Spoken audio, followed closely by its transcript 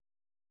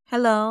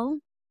Hello,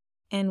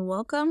 and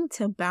welcome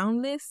to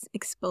Boundless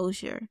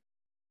Exposure.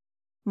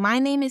 My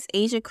name is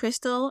Asia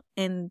Crystal,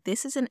 and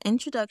this is an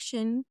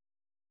introduction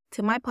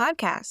to my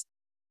podcast.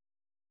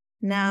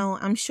 Now,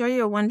 I'm sure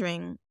you're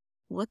wondering,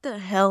 what the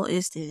hell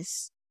is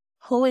this?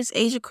 Who is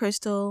Asia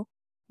Crystal?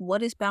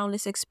 What is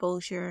Boundless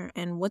Exposure?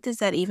 And what does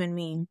that even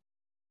mean?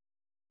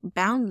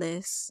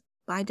 Boundless,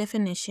 by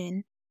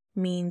definition,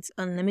 means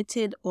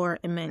unlimited or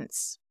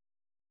immense.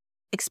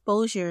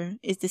 Exposure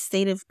is the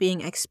state of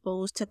being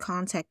exposed to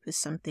contact with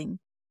something,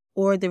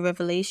 or the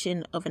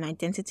revelation of an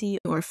identity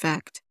or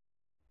fact.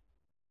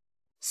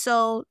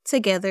 So,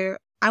 together,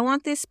 I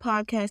want this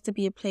podcast to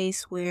be a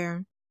place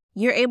where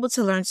you're able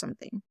to learn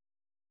something.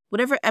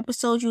 Whatever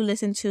episode you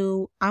listen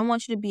to, I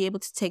want you to be able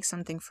to take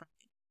something from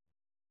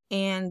it.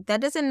 And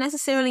that doesn't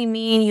necessarily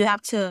mean you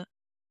have to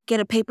get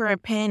a paper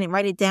and pen and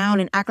write it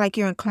down and act like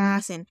you're in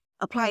class and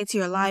apply it to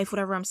your life,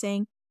 whatever I'm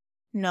saying.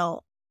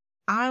 No,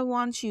 I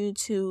want you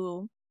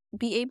to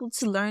be able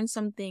to learn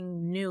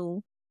something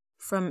new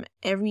from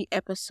every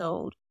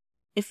episode.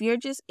 If you're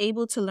just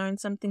able to learn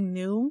something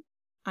new,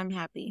 I'm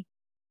happy.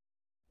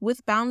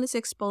 With Boundless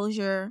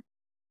Exposure,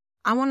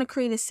 I want to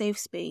create a safe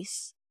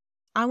space.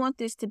 I want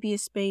this to be a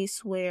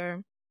space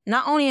where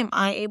not only am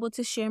I able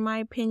to share my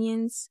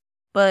opinions,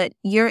 but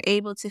you're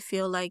able to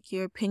feel like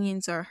your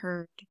opinions are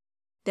heard,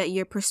 that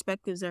your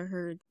perspectives are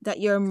heard, that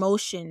your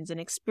emotions and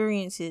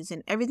experiences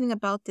and everything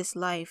about this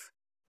life.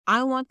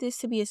 I want this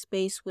to be a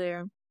space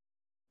where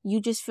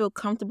you just feel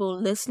comfortable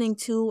listening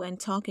to and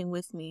talking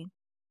with me.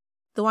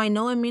 Though I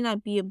know it may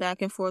not be a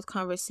back and forth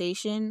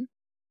conversation,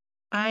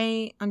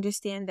 I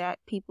understand that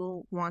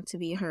people want to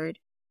be heard.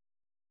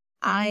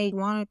 I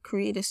want to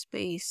create a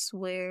space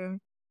where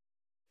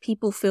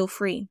people feel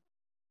free,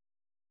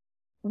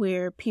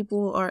 where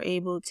people are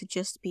able to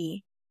just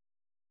be.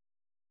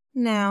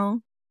 Now,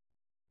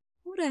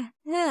 who the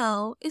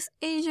hell is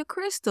Asia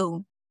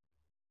Crystal?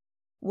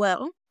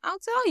 Well, I'll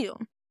tell you.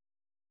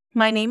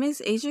 My name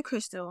is Asia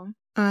Crystal.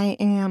 I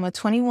am a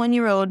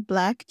 21-year-old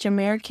Black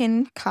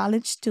Jamaican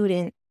college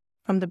student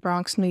from the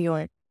Bronx, New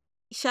York.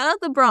 Shout out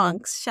the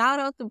Bronx.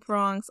 Shout out the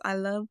Bronx. I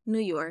love New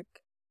York.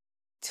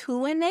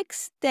 To an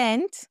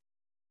extent.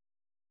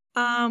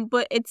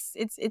 But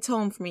it's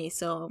home for me,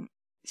 so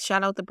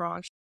shout out the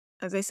Bronx.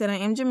 As I said, I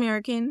am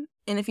Jamaican,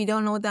 and if you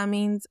don't know what that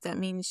means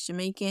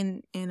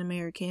Jamaican and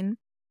American.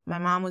 My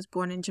mom was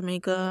born in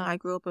Jamaica. I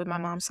grew up with my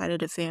mom's side of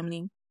the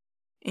family,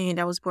 and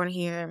I was born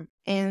here,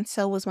 and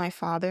so was my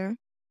father.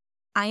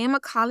 I am a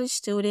college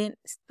student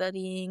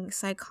studying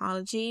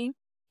psychology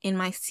in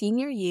my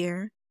senior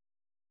year,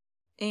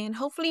 and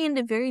hopefully in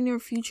the very near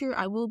future,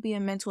 I will be a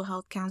mental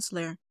health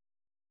counselor.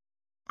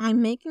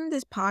 I'm making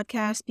this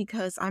podcast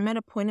because I'm at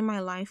a point in my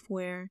life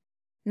where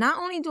not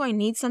only do I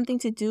need something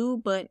to do,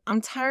 but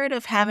I'm tired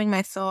of having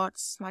my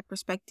thoughts, my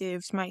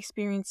perspectives, my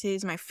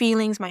experiences, my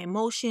feelings, my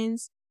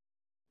emotions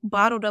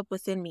bottled up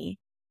within me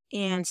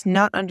and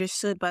not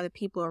understood by the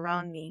people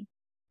around me.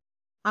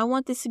 I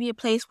want this to be a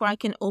place where I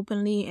can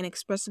openly and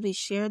expressively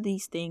share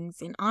these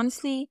things. And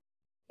honestly,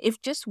 if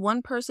just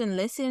one person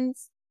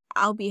listens,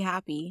 I'll be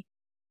happy.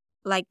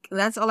 Like,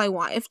 that's all I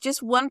want. If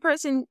just one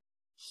person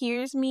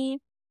hears me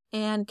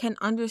and can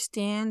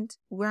understand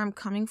where I'm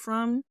coming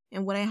from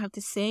and what I have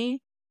to say,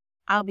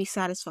 I'll be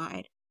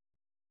satisfied.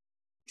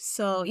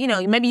 So,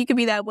 maybe you could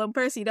be that one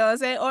person, you know what I'm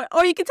saying?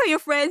 Or you can tell your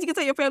friends, you can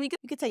tell your family,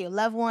 you can tell your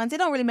loved ones. It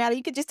don't really matter.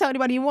 You could just tell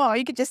anybody you want. Or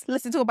you could just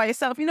listen to it by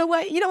yourself. You know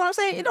what? You know what I'm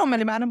saying? It don't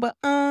really matter, but,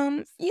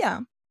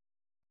 yeah.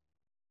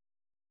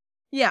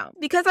 Yeah,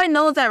 because I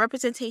know that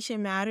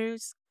representation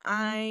matters.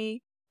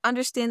 I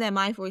understand that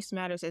my voice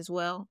matters as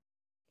well.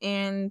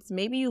 And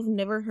maybe you've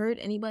never heard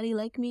anybody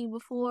like me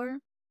before.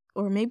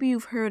 Or maybe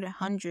you've heard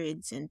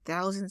hundreds and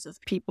thousands of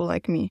people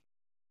like me.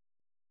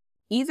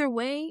 Either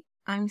way,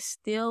 I'm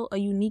still a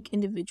unique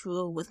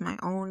individual with my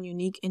own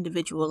unique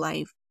individual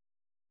life.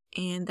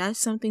 And that's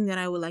something that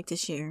I would like to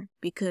share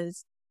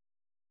because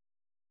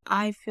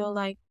I feel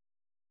like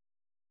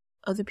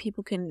other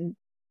people can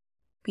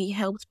be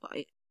helped by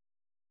it.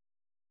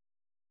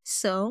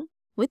 So,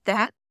 with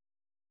that,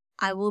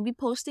 I will be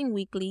posting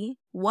weekly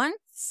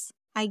once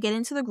I get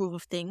into the groove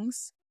of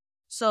things.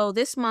 So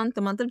this month,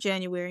 the month of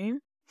January,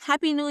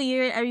 Happy New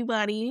Year,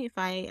 everybody. If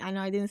I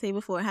know I didn't say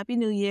before, Happy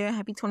New Year,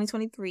 Happy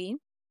 2023.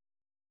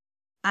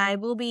 I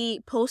will be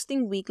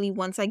posting weekly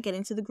once I get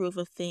into the groove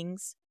of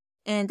things.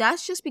 And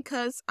that's just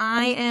because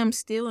I am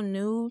still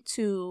new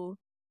to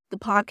the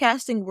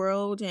podcasting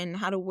world and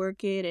how to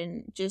work it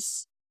and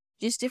just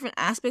different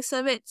aspects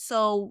of it.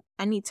 So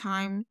I need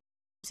time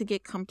to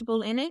get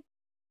comfortable in it.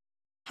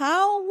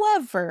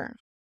 However,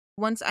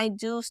 once I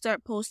do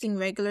start posting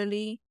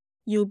regularly,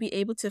 you'll be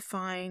able to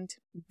find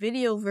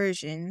video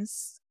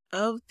versions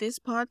of this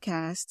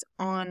podcast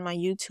on my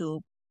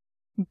YouTube,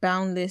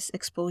 Boundless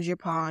Exposure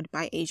Pod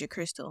by Asia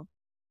Crystal.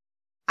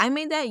 I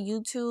made that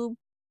YouTube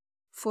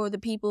for the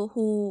people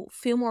who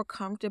feel more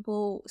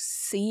comfortable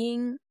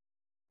seeing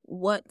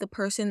what the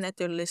person that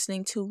they're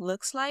listening to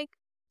looks like.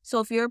 So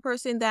if you're a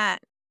person that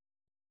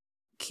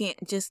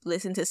can't just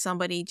listen to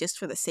somebody just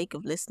for the sake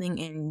of listening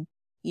and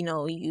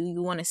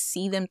you want to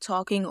see them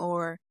talking,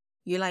 or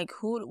you're like,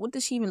 what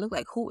does she even look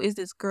like? Who is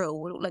this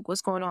girl?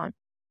 What's going on?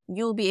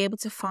 You'll be able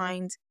to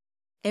find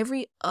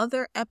every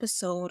other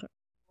episode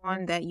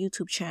on that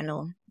YouTube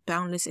channel,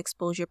 Boundless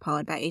Exposure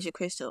Pod by Asia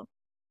Crystal.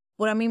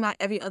 What I mean by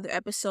every other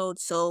episode,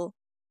 so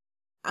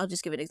I'll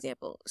just give an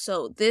example.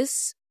 So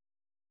this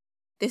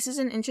is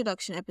an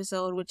introduction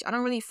episode, which I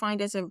don't really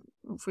find as a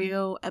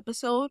real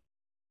episode,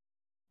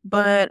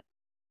 but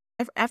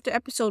after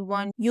episode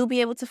 1, you'll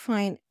be able to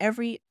find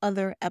every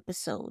other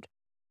episode.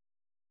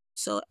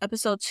 So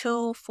episode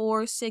 2,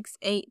 4, 6,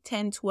 8,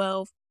 10,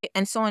 12,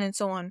 and so on and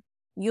so on.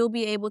 You'll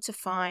be able to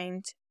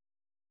find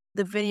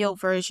the video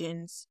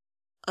versions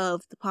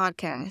of the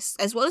podcast,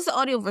 as well as the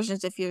audio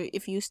versions. If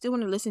you still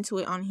want to listen to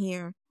it on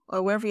here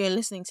or wherever you're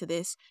listening to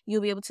this,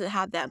 you'll be able to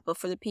have that. But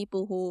for the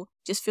people who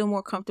just feel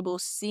more comfortable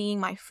seeing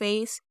my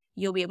face,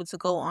 you'll be able to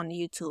go on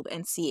YouTube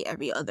and see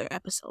every other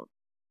episode.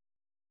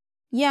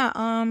 Yeah,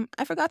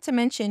 I forgot to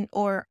mention,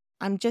 or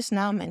I'm just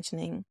now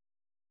mentioning,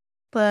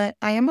 but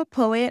I am a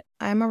poet.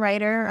 I'm a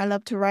writer. I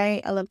love to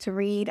write. I love to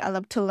read. I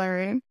love to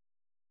learn.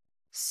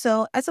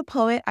 So as a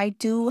poet, I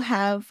do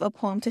have a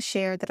poem to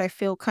share that I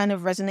feel kind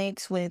of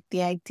resonates with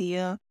the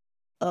idea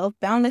of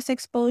boundless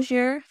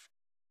exposure.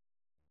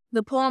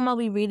 The poem I'll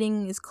be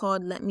reading is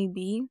called Let Me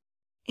Be,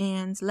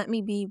 and Let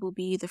Me Be will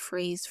be the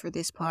phrase for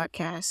this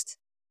podcast.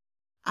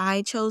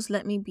 I chose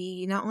Let Me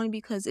Be not only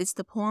because it's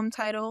the poem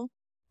title,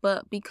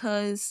 but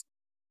because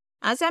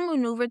as I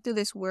maneuver through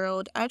this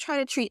world, I try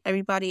to treat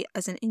everybody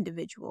as an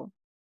individual.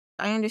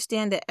 I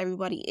understand that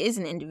everybody is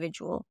an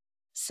individual.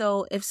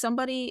 So if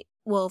somebody,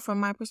 well,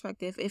 from my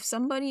perspective, if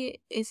somebody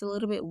is a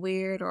little bit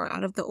weird or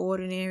out of the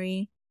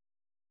ordinary,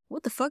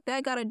 what the fuck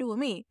that got to do with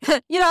me?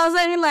 You know what I'm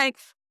saying? Like,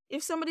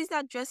 if somebody's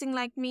not dressing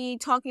like me,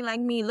 talking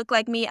like me, look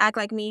like me, act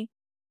like me,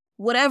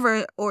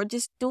 whatever, or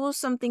just do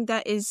something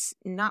that is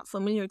not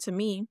familiar to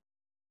me,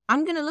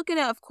 I'm going to look at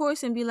it, of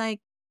course, and be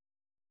like,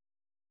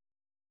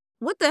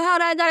 what the hell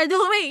that got to do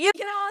with me? You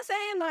know what I'm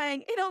saying?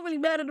 Like, it don't really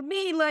matter to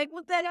me. Like,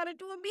 what that got to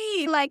do with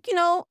me? Like,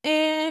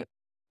 and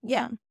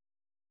yeah.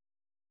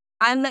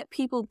 I let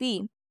people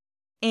be,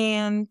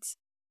 and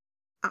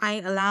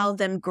I allow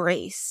them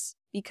grace,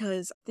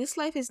 because this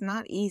life is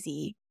not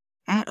easy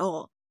at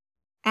all.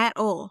 At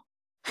all.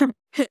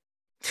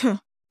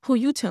 Who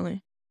you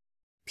telling?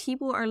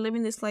 People are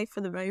living this life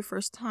for the very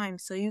first time,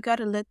 so you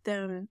gotta let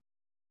them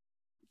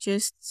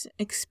just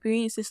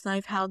experience this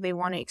life how they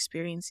want to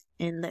experience,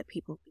 and let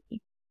people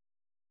be.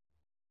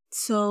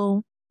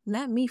 So,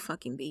 let me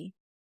fucking be.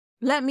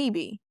 Let me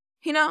be.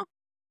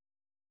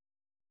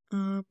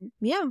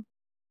 Yeah.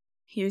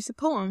 Here's the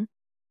poem.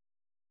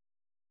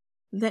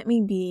 Let Me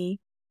Be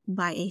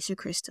by Asia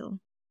Crystal.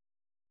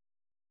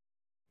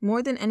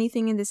 More than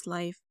anything in this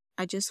life,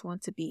 I just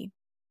want to be.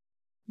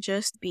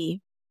 Just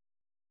be.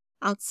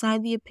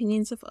 Outside the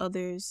opinions of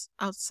others,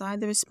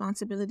 outside the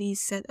responsibilities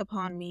set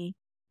upon me,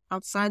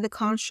 outside the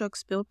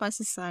constructs built by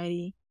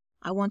society,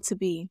 I want to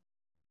be.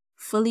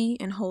 Fully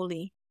and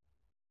wholly.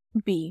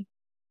 Be.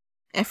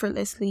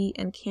 Effortlessly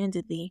and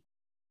candidly.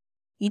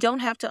 You don't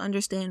have to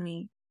understand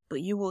me,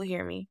 but you will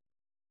hear me.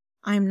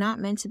 I am not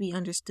meant to be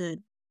understood.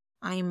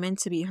 I am meant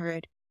to be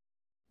heard.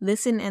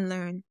 Listen and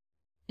learn.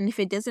 And if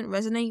it doesn't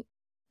resonate,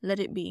 let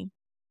it be.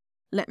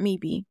 Let me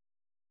be.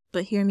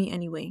 But hear me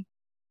anyway.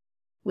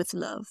 With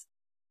love.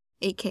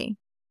 AK.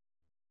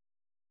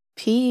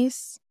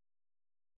 Peace.